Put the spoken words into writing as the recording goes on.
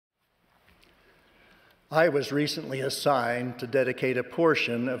I was recently assigned to dedicate a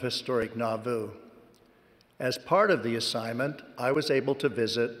portion of historic Nauvoo. As part of the assignment, I was able to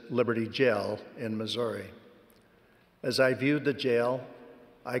visit Liberty Jail in Missouri. As I viewed the jail,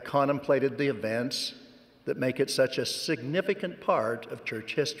 I contemplated the events that make it such a significant part of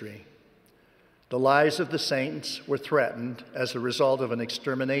church history. The lives of the saints were threatened as a result of an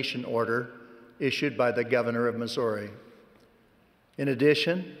extermination order issued by the governor of Missouri. In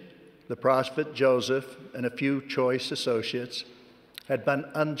addition, the prophet Joseph and a few choice associates had been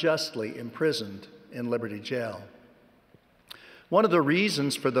unjustly imprisoned in Liberty Jail. One of the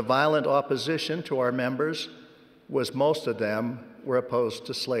reasons for the violent opposition to our members was most of them were opposed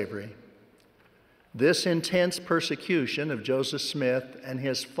to slavery. This intense persecution of Joseph Smith and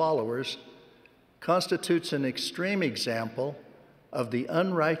his followers constitutes an extreme example of the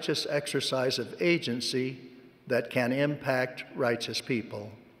unrighteous exercise of agency that can impact righteous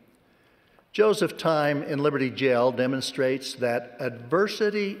people. Joseph's time in Liberty Jail demonstrates that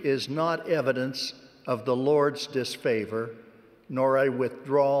adversity is not evidence of the Lord's disfavor, nor a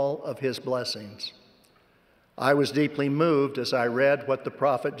withdrawal of his blessings. I was deeply moved as I read what the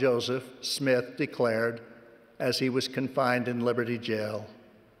prophet Joseph Smith declared as he was confined in Liberty Jail.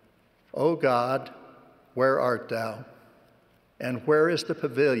 O God, where art thou? And where is the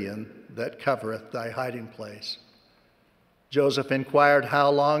pavilion that covereth thy hiding place? Joseph inquired how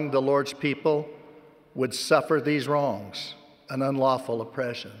long the Lord's people would suffer these wrongs and unlawful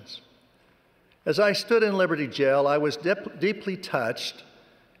oppressions. As I stood in Liberty Jail, I was deeply touched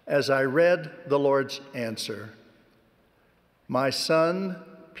as I read the Lord's answer. My son,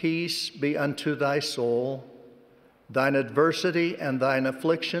 peace be unto thy soul. Thine adversity and thine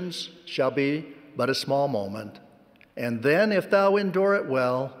afflictions shall be but a small moment. And then, if thou endure it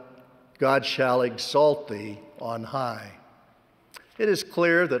well, God shall exalt thee on high. It is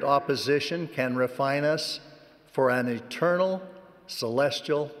clear that opposition can refine us for an eternal,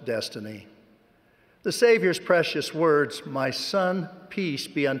 celestial destiny. The Savior's precious words, my son, peace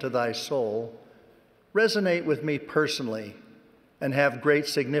be unto thy soul, resonate with me personally and have great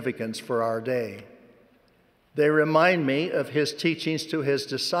significance for our day. They remind me of his teachings to his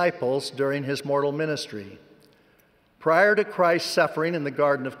disciples during his mortal ministry. Prior to Christ's suffering in the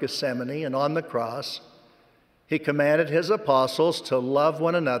Garden of Gethsemane and on the cross, he commanded his apostles to love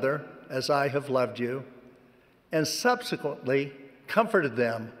one another as I have loved you, and subsequently comforted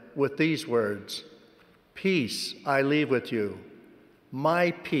them with these words, peace I leave with you,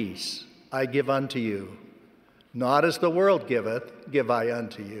 my peace I give unto you. Not as the world giveth, give I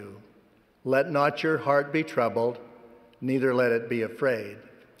unto you. Let not your heart be troubled, neither let it be afraid.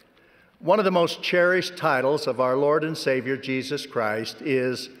 One of the most cherished titles of our Lord and Savior Jesus Christ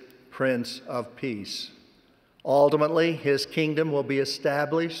is Prince of Peace. Ultimately, his kingdom will be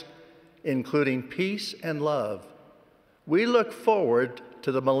established, including peace and love. We look forward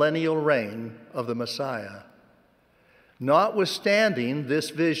to the millennial reign of the Messiah. Notwithstanding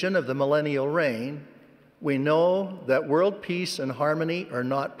this vision of the millennial reign, we know that world peace and harmony are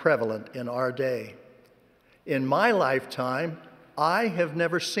not prevalent in our day. In my lifetime, I have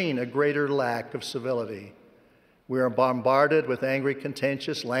never seen a greater lack of civility. We are bombarded with angry,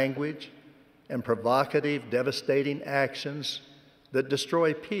 contentious language and provocative, devastating actions that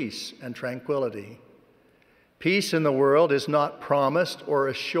destroy peace and tranquility. Peace in the world is not promised or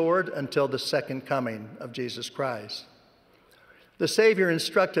assured until the second coming of Jesus Christ. The Savior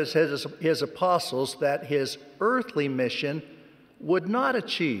instructed his apostles that his earthly mission would not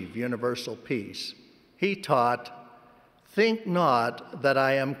achieve universal peace. He taught, think not that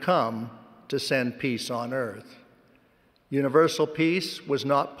I am come to send peace on earth. Universal peace was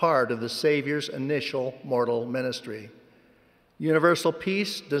not part of the Savior's initial mortal ministry. Universal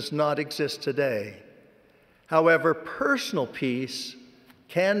peace does not exist today. However, personal peace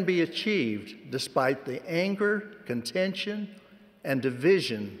can be achieved despite the anger, contention, and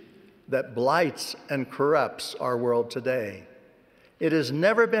division that blights and corrupts our world today. It has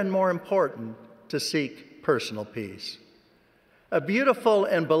never been more important to seek personal peace. A beautiful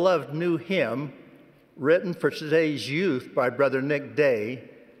and beloved new hymn written for today's youth by Brother Nick Day,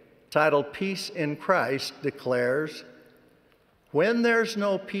 titled Peace in Christ, declares, when there's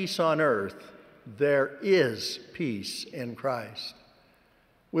no peace on earth, there is peace in Christ.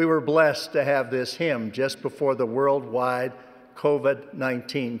 We were blessed to have this hymn just before the worldwide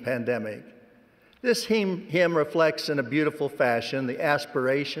COVID-19 pandemic. This hymn reflects in a beautiful fashion the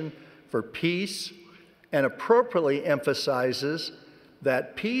aspiration for peace and appropriately emphasizes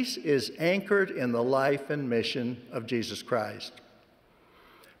that peace is anchored in the life and mission of Jesus Christ.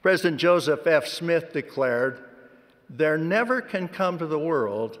 President Joseph F. Smith declared, There never can come to the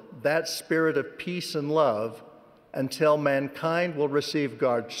world that spirit of peace and love until mankind will receive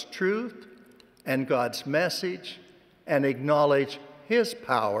God's truth and God's message and acknowledge his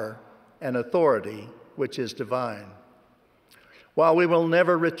power and authority, which is divine. While we will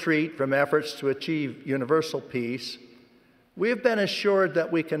never retreat from efforts to achieve universal peace, we have been assured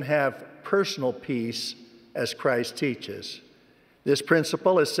that we can have personal peace as Christ teaches. This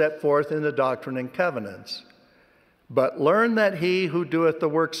principle is set forth in the Doctrine and Covenants. But learn that he who doeth the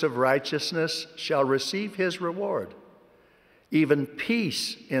works of righteousness shall receive his reward, even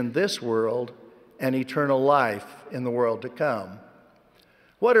peace in this world and eternal life in the world to come.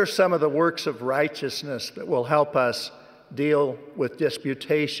 What are some of the works of righteousness that will help us deal with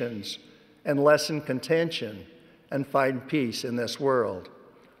disputations and lessen contention and find peace in this world?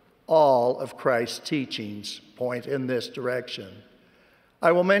 All of Christ's teachings point in this direction.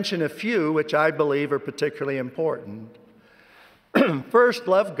 I will mention a few which I believe are particularly important. First,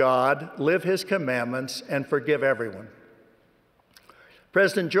 love God, live his commandments, and forgive everyone.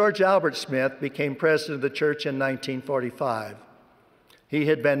 President George Albert Smith became president of the church in 1945. He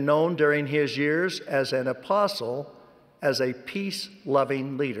had been known during his years as an apostle, as a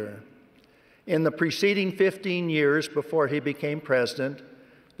peace-loving leader. In the preceding 15 years before he became president,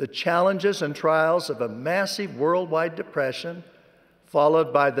 the challenges and trials of a massive worldwide depression,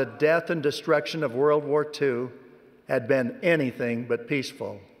 followed by the death and destruction of World War II, had been anything but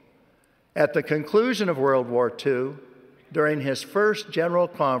peaceful. At the conclusion of World War II, during his first general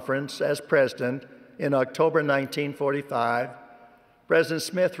conference as president in October 1945, President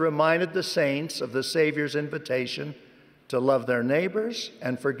Smith reminded the saints of the Savior's invitation to love their neighbors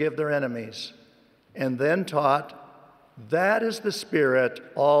and forgive their enemies, and then taught, that is the spirit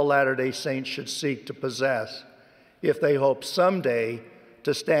all Latter-day Saints should seek to possess if they hope someday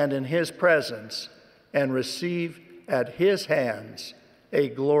to stand in his presence and receive at his hands a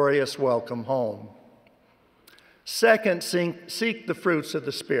glorious welcome home. Second, seek the fruits of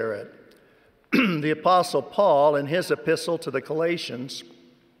the Spirit. The Apostle Paul, in his epistle to the Galatians,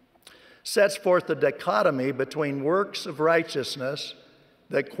 sets forth the dichotomy between works of righteousness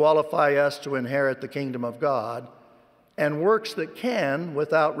that qualify us to inherit the kingdom of God and works that can,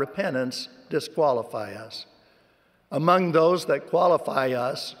 without repentance, disqualify us. Among those that qualify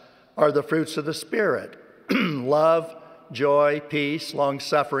us are the fruits of the Spirit: love, joy, peace,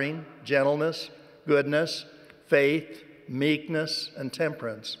 long-suffering, gentleness, goodness, faith, meekness, and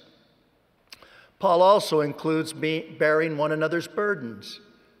temperance. Paul also includes bearing one another's burdens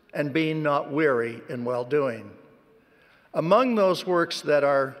and being not weary in well-doing. Among those works that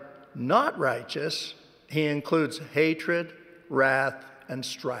are not righteous, he includes hatred, wrath, and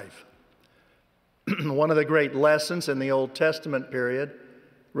strife. One of the great lessons in the Old Testament period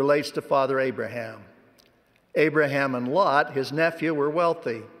relates to Father Abraham. Abraham and Lot, his nephew, were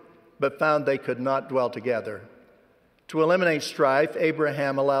wealthy, but found they could not dwell together. To eliminate strife,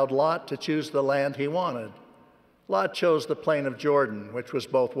 Abraham allowed Lot to choose the land he wanted. Lot chose the plain of Jordan, which was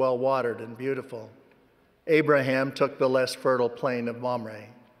both well-watered and beautiful. Abraham took the less fertile plain of Mamre.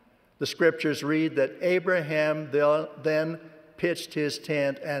 The scriptures read that Abraham then pitched his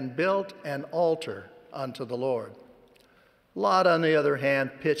tent and built an altar unto the Lord. Lot, on the other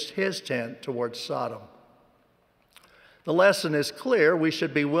hand, pitched his tent towards Sodom. The lesson is clear. We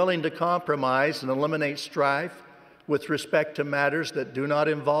should be willing to compromise and eliminate strife with respect to matters that do not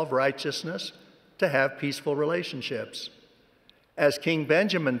involve righteousness to have peaceful relationships. As King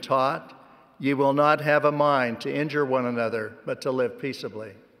Benjamin taught, ye will not have a mind to injure one another, but to live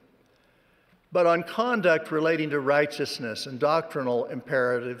peaceably. But on conduct relating to righteousness and doctrinal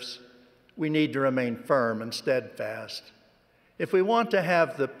imperatives, we need to remain firm and steadfast. If we want to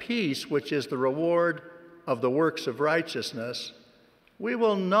have the peace which is the reward of the works of righteousness, we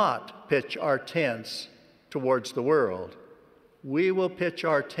will not pitch our tents towards the world. We will pitch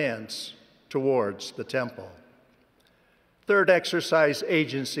our tents towards the temple. Third, exercise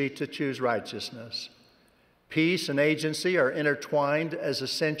agency to choose righteousness. Peace and agency are intertwined as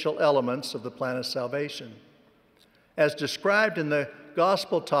essential elements of the plan of salvation. As described in the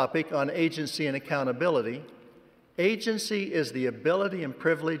gospel topic on agency and accountability, agency is the ability and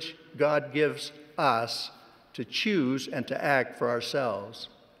privilege God gives us to choose and to act for ourselves.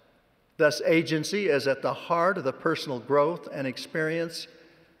 Thus, agency is at the heart of the personal growth and experience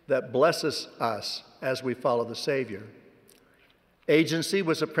that blesses us as we follow the Savior. Agency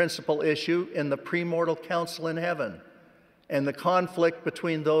was a principal issue in the premortal council in heaven and the conflict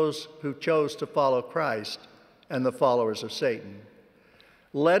between those who chose to follow Christ and the followers of Satan.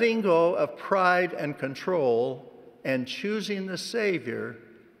 Letting go of pride and control and choosing the Savior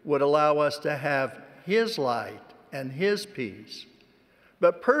would allow us to have His light and his peace.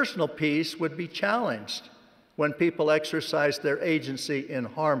 But personal peace would be challenged when people exercise their agency in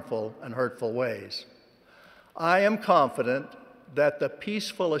harmful and hurtful ways. I am confident that the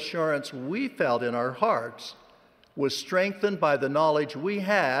peaceful assurance we felt in our hearts was strengthened by the knowledge we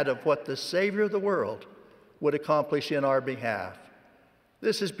had of what the Savior of the world would accomplish in our behalf.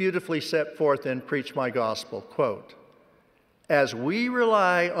 This is beautifully set forth in Preach My Gospel, quote, "As we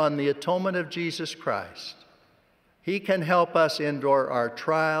rely on the atonement of Jesus Christ, he can help us endure our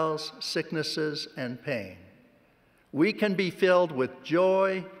trials, sicknesses, and pain. We can be filled with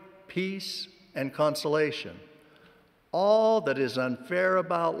joy, peace, and consolation. All that is unfair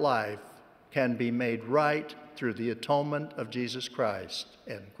about life can be made right through the atonement of Jesus Christ,"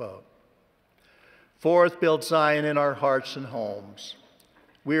 end quote. Fourth, build Zion in our hearts and homes.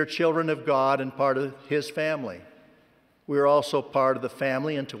 We are children of God and part of his family. We are also part of the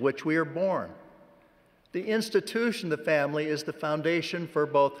family into which we are born. The institution of the family is the foundation for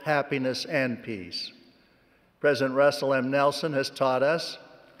both happiness and peace. President Russell M. Nelson has taught us,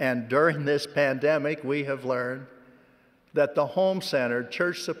 and during this pandemic we have learned, that the home-centered,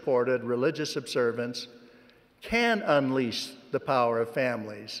 church-supported religious observance can unleash the power of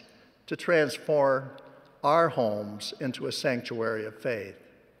families to transform our homes into a sanctuary of faith.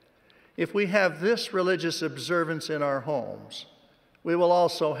 If we have this religious observance in our homes, we will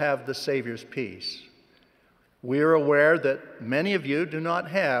also have the Savior's peace. We are aware that many of you do not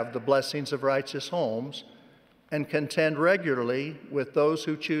have the blessings of righteous homes and contend regularly with those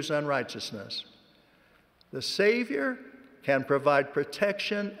who choose unrighteousness. The Savior can provide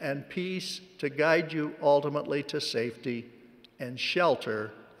protection and peace to guide you ultimately to safety and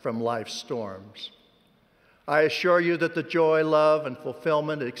shelter from life's storms. I assure you that the joy, love, and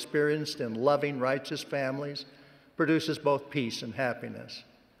fulfillment experienced in loving, righteous families produces both peace and happiness.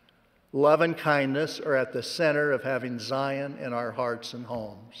 Love and kindness are at the center of having Zion in our hearts and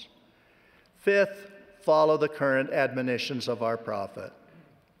homes. Fifth, follow the current admonitions of our prophet.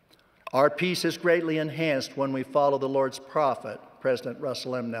 Our peace is greatly enhanced when we follow the Lord's prophet, President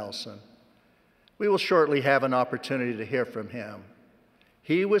Russell M. Nelson. We will shortly have an opportunity to hear from him.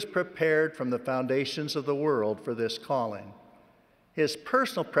 He was prepared from the foundations of the world for this calling. His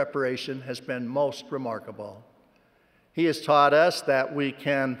personal preparation has been most remarkable. He has taught us that we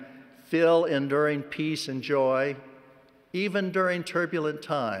can feel enduring peace and joy even during turbulent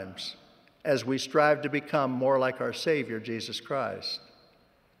times as we strive to become more like our Savior, Jesus Christ.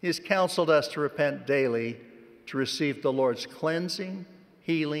 He has counseled us to repent daily to receive the Lord's cleansing,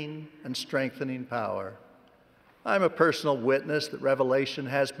 healing, and strengthening power. I'm a personal witness that revelation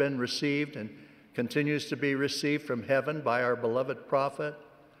has been received and continues to be received from heaven by our beloved prophet.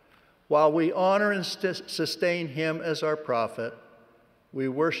 While we honor and sustain him as our prophet, we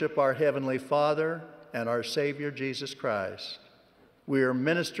worship our Heavenly Father and our Savior, Jesus Christ. We are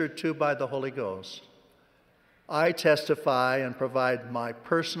ministered to by the Holy Ghost. I testify and provide my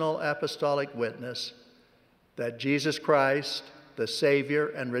personal apostolic witness that Jesus Christ, the Savior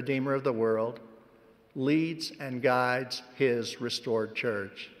and Redeemer of the world, leads and guides his restored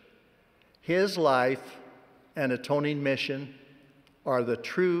church. His life and atoning mission are the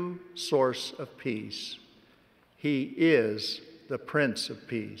true source of peace. He is the Prince of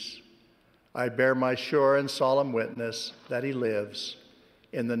Peace. I bear my sure and solemn witness that he lives.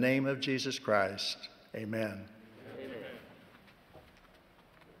 In the name of Jesus Christ, amen.